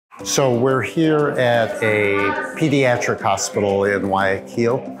So we're here at a pediatric hospital in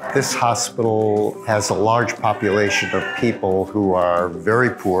Guayaquil. This hospital has a large population of people who are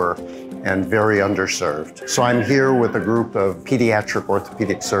very poor and very underserved. So I'm here with a group of pediatric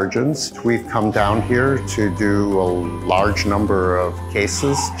orthopedic surgeons. We've come down here to do a large number of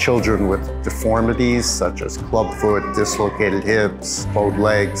cases. Children with deformities such as clubfoot, dislocated hips, bowed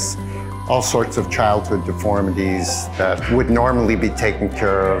legs, all sorts of childhood deformities that would normally be taken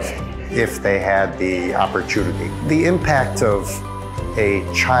care of if they had the opportunity. The impact of a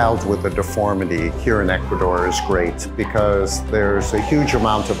child with a deformity here in Ecuador is great because there's a huge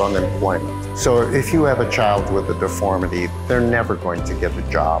amount of unemployment. So if you have a child with a deformity, they're never going to get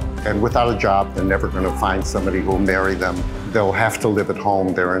a job. And without a job, they're never going to find somebody who will marry them. They'll have to live at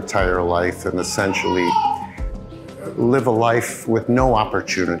home their entire life and essentially live a life with no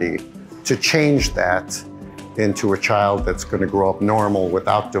opportunity. To change that into a child that's going to grow up normal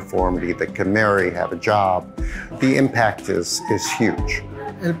without deformity, that can marry, have a job, the impact is huge.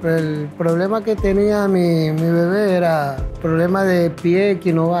 El problema que tenía mi bebé era problema de pie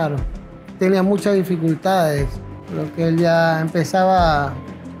equinovar. Tenía muchas dificultades, lo que él ya empezaba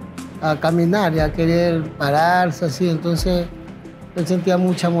a caminar, ya querer pararse así, entonces él sentía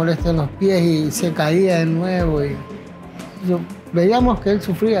mucha molestia en los pies y se caía de nuevo. Veíamos que él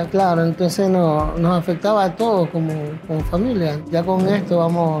sufría, claro, entonces nos afectaba a todos como familia. Ya con esto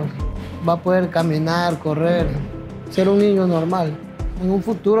va a poder caminar, correr, ser un niño normal. En un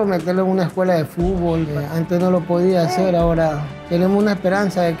futuro meterlo en una escuela de fútbol, antes no lo podía hacer, ahora tenemos una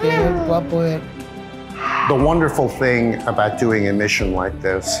esperanza de que él pueda poder. The wonderful thing about doing a mission like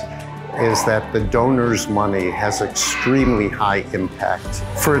this is that the donor's money has extremely high impact.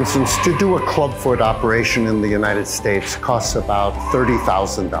 For instance, to do a clubfoot operation in the United States costs about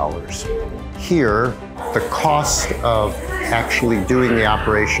 $30,000. Here, the cost of actually doing the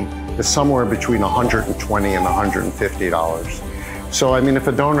operation is somewhere between $120 and $150. So, I mean, if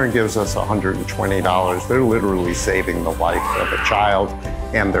a donor gives us $120, they're literally saving the life of a child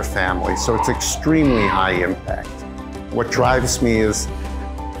and their family. So it's extremely high impact. What drives me is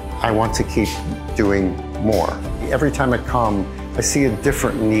I want to keep doing more. Every time I come, I see a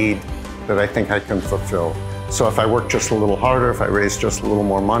different need that I think I can fulfill. So if I work just a little harder, if I raise just a little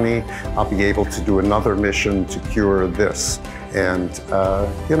more money, I'll be able to do another mission to cure this. And,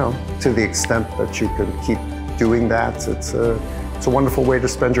 you know, to the extent that you can keep doing that, it's a wonderful way to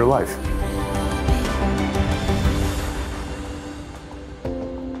spend your life.